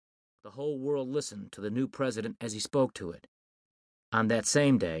The whole world listened to the new president as he spoke to it. On that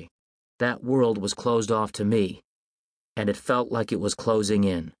same day, that world was closed off to me, and it felt like it was closing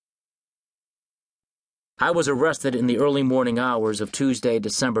in. I was arrested in the early morning hours of Tuesday,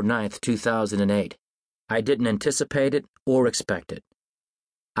 December 9th, 2008. I didn't anticipate it or expect it.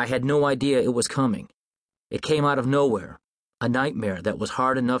 I had no idea it was coming. It came out of nowhere, a nightmare that was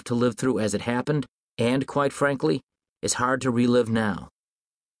hard enough to live through as it happened, and, quite frankly, is hard to relive now.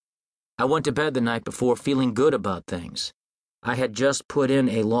 I went to bed the night before feeling good about things. I had just put in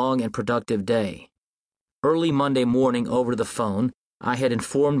a long and productive day. Early Monday morning over the phone, I had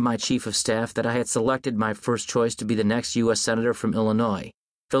informed my chief of staff that I had selected my first choice to be the next U.S. Senator from Illinois,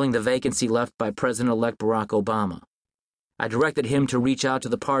 filling the vacancy left by President-elect Barack Obama. I directed him to reach out to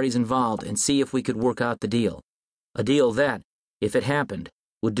the parties involved and see if we could work out the deal. A deal that, if it happened,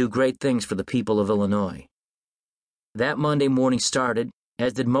 would do great things for the people of Illinois. That Monday morning started,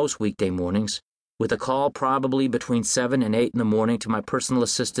 as did most weekday mornings, with a call probably between 7 and 8 in the morning to my personal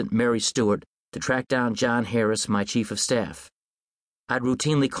assistant Mary Stewart to track down John Harris, my chief of staff. I'd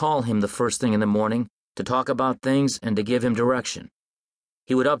routinely call him the first thing in the morning to talk about things and to give him direction.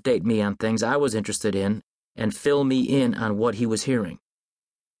 He would update me on things I was interested in and fill me in on what he was hearing.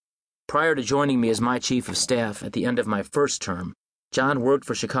 Prior to joining me as my chief of staff at the end of my first term, John worked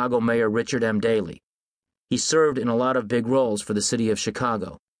for Chicago Mayor Richard M. Daley. He served in a lot of big roles for the city of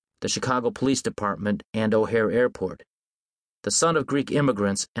Chicago, the Chicago Police Department, and O'Hare Airport. The son of Greek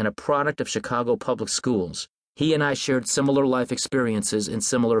immigrants and a product of Chicago public schools, he and I shared similar life experiences and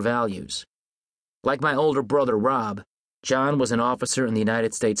similar values. Like my older brother, Rob, John was an officer in the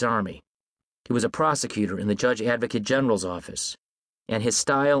United States Army. He was a prosecutor in the Judge Advocate General's office, and his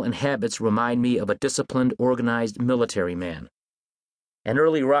style and habits remind me of a disciplined, organized military man. An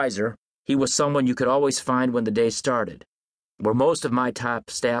early riser, he was someone you could always find when the day started. Where most of my top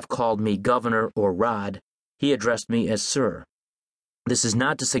staff called me Governor or Rod, he addressed me as Sir. This is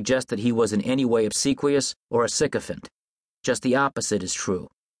not to suggest that he was in any way obsequious or a sycophant. Just the opposite is true.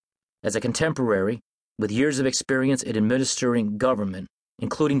 As a contemporary, with years of experience in administering government,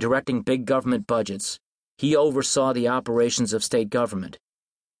 including directing big government budgets, he oversaw the operations of state government.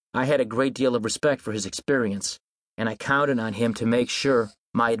 I had a great deal of respect for his experience, and I counted on him to make sure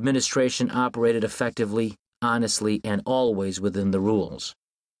my administration operated effectively, honestly, and always within the rules.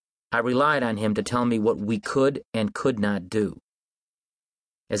 I relied on him to tell me what we could and could not do.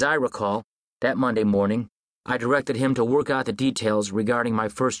 As I recall, that Monday morning, I directed him to work out the details regarding my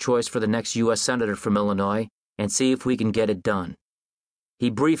first choice for the next U.S. Senator from Illinois and see if we can get it done. He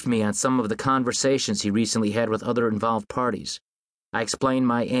briefed me on some of the conversations he recently had with other involved parties. I explained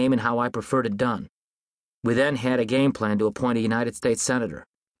my aim and how I preferred it done. We then had a game plan to appoint a United States Senator,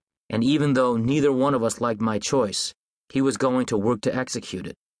 and even though neither one of us liked my choice, he was going to work to execute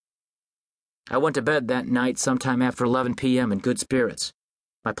it. I went to bed that night sometime after 11 p.m. in good spirits.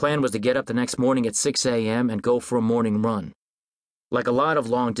 My plan was to get up the next morning at 6 a.m. and go for a morning run. Like a lot of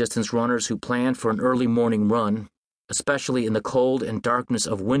long-distance runners who plan for an early morning run, especially in the cold and darkness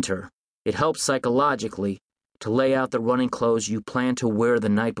of winter, it helps psychologically to lay out the running clothes you plan to wear the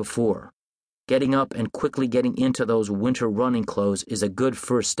night before. Getting up and quickly getting into those winter running clothes is a good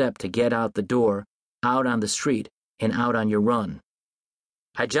first step to get out the door, out on the street, and out on your run.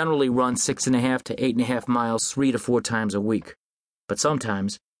 I generally run 6.5 to 8.5 miles 3 to 4 times a week. But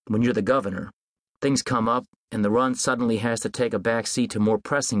sometimes, when you're the governor, things come up and the run suddenly has to take a back seat to more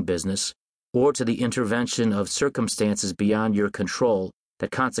pressing business or to the intervention of circumstances beyond your control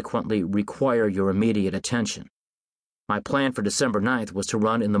that consequently require your immediate attention. My plan for December 9th was to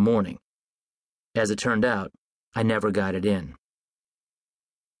run in the morning. As it turned out, I never got it in.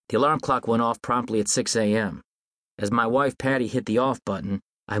 The alarm clock went off promptly at 6 a.m. As my wife Patty hit the off button,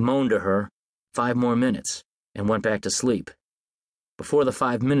 I moaned to her, 5 more minutes, and went back to sleep. Before the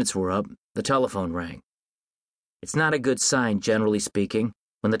 5 minutes were up, the telephone rang. It's not a good sign, generally speaking,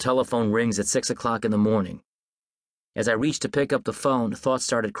 when the telephone rings at 6 o'clock in the morning. As I reached to pick up the phone, thoughts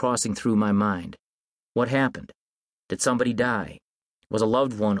started crossing through my mind. What happened? Did somebody die? Was a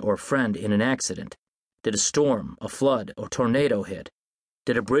loved one or friend in an accident? Did a storm, a flood, or tornado hit?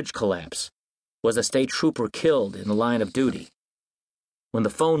 Did a bridge collapse? Was a state trooper killed in the line of duty? When the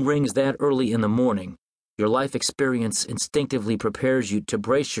phone rings that early in the morning, your life experience instinctively prepares you to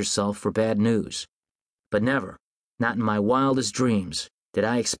brace yourself for bad news. But never, not in my wildest dreams, did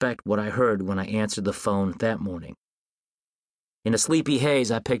I expect what I heard when I answered the phone that morning. In a sleepy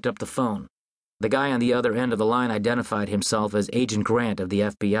haze, I picked up the phone. The guy on the other end of the line identified himself as Agent Grant of the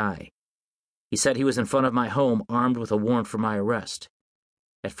FBI. He said he was in front of my home armed with a warrant for my arrest.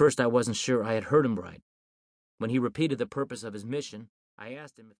 At first I wasn't sure I had heard him right. When he repeated the purpose of his mission, I asked him if